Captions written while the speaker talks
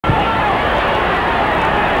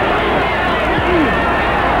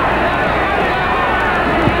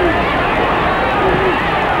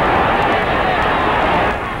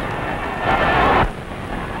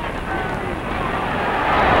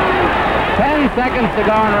10 seconds to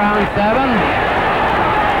go in round 7.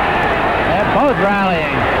 They're both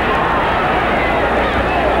rallying.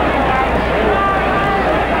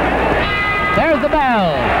 There's the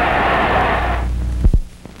bell.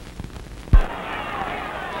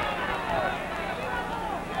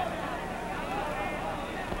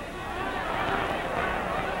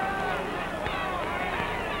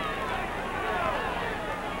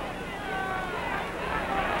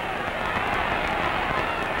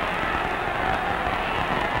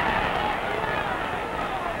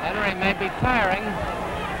 Henry may be tiring.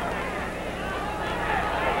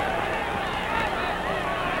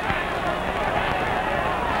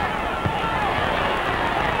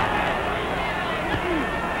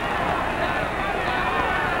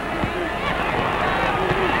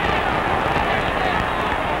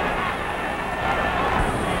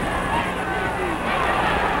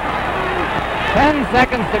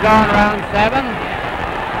 Seconds to go in round 7.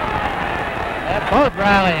 They're both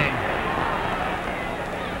rallying.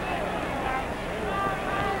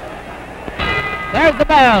 There's the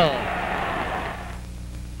bell.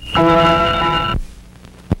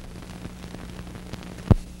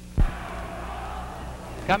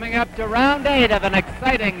 Coming up to round 8 of an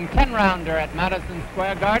exciting 10-rounder at Madison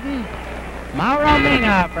Square Garden. Mauro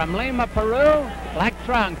Mina from Lima, Peru, black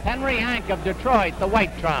trunks. Henry Hank of Detroit, the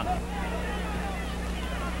white trunks.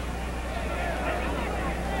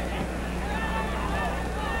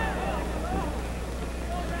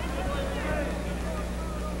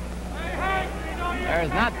 There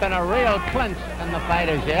has not been a real clinch in the fight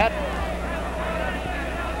as yet.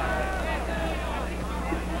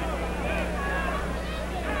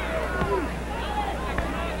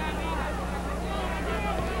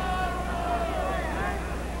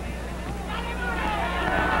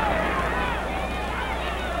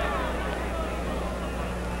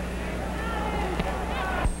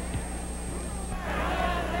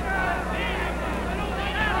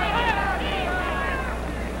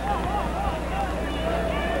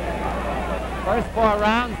 First 4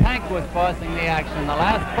 rounds, Hank was forcing the action. The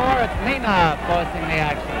last 4, it's Mina forcing the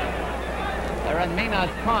action. They're in Mina's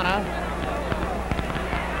corner.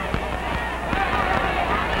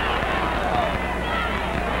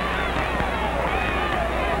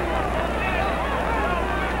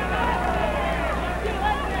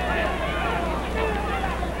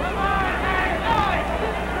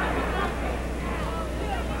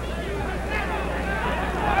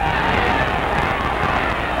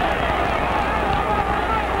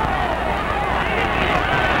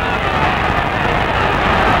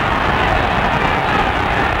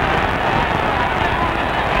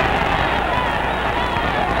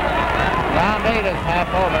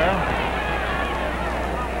 Half over.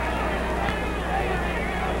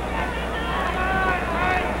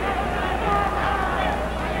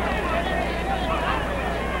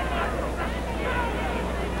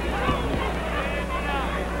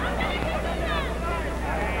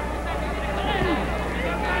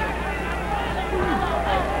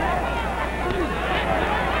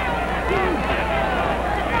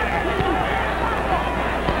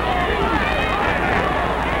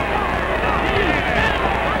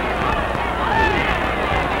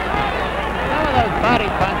 Body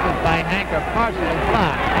punches by Hank are partially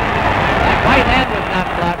blocked. That right hand was not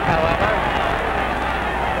blocked, however.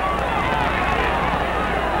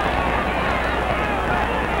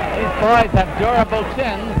 These boys have durable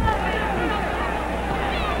chins.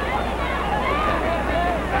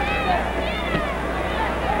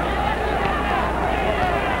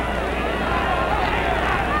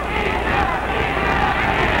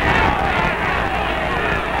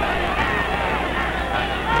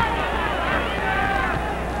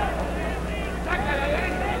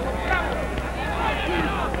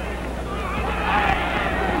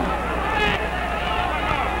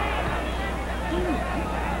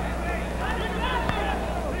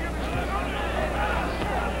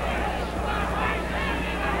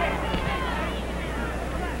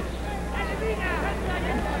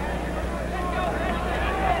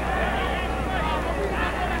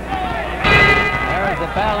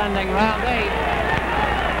 Bell ending round 8.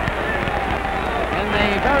 In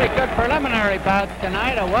the very good preliminary bouts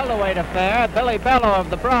tonight, a welterweight affair, Billy Bello of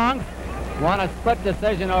the Bronx won a split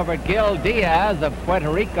decision over Gil Diaz of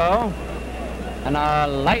Puerto Rico. And a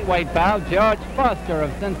lightweight bout, George Foster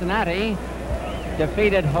of Cincinnati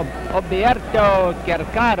defeated Roberto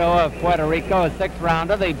Quercado of Puerto Rico, a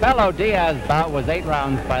 6-rounder. The Bello-Diaz bout was 8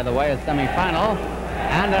 rounds, by the way, a semifinal.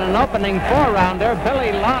 And in an opening 4-rounder,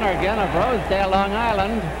 Billy Lonergan of Rosedale, Long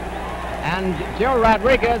Island, and Joe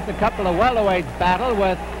Rodriguez, a couple of welterweights battled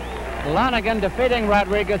with Lonigan defeating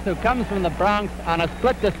Rodriguez, who comes from the Bronx, on a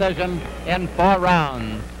split decision in 4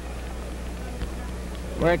 rounds.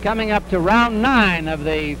 We're coming up to round 9 of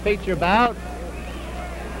the feature bout.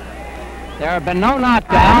 There have been no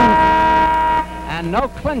knockdowns and no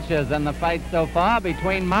clinches in the fight so far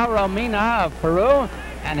between Mauro Mina of Peru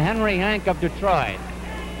and Henry Hank of Detroit.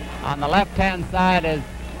 On the left-hand side is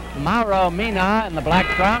Mauro Mina in the black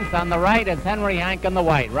trunks. On the right is Henry Hank in the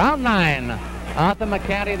white. Round 9. Arthur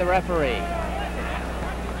McCanty, the referee.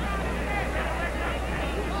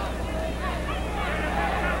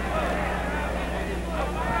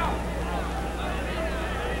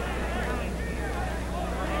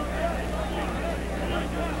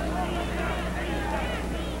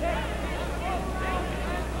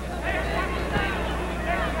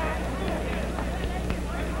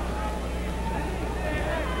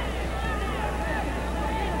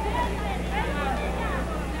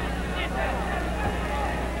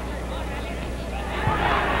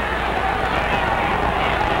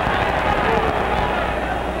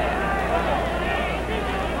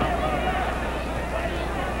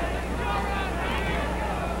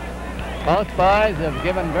 Both boys have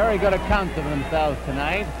given very good accounts of themselves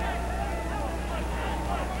tonight.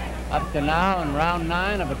 Up to now in round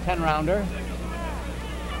 9 of a 10-rounder.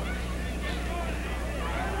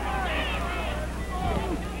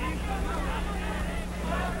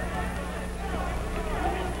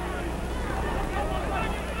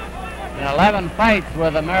 In 11 fights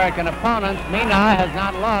with American opponents, Mina has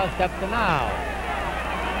not lost up to now.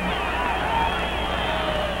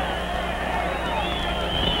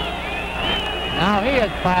 Now he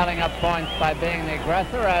is piling up points by being the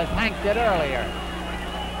aggressor, as Hank did earlier.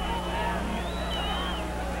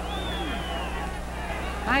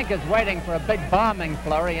 Hank is waiting for a big bombing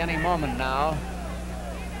flurry any moment now.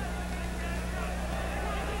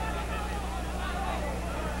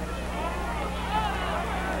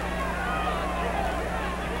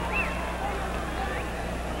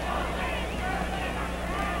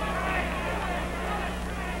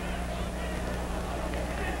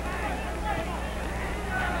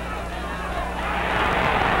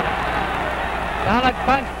 Solid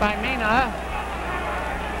punch by Mina.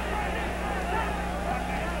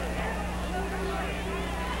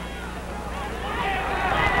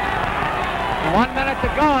 One minute to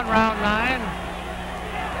go in round 9.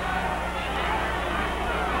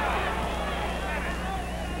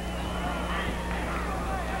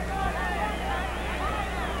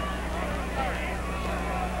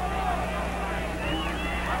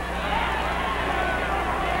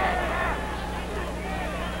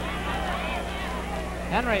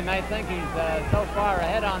 Henry may think he's so far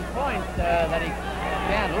ahead on points that he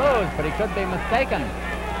can't lose, but he could be mistaken.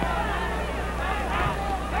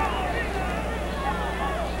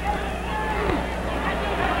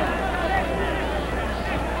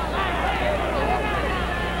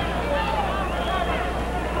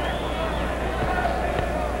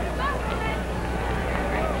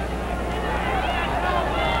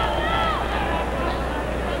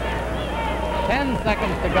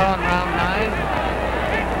 Seconds to go in round 9.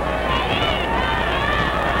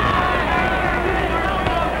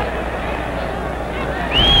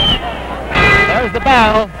 There's the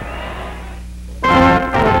bell.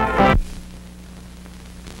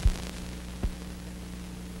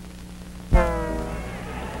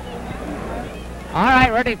 All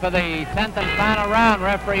right, ready for the 10th and final round.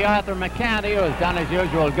 Referee Arthur McCanty, who has done his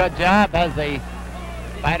usual good job, as the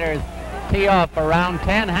fighters tee off for round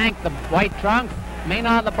 10. Hank, the white trunks,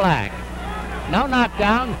 Mina, the black. No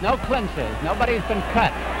knockdowns, no clinches. Nobody's been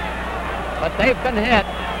cut, but they've been hit.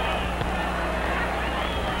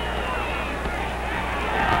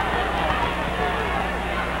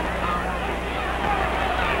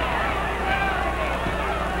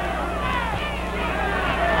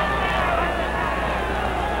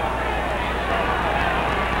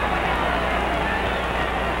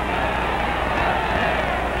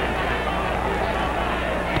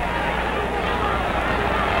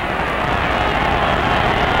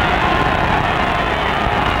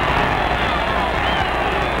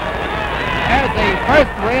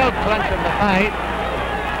 First real clinch of the fight.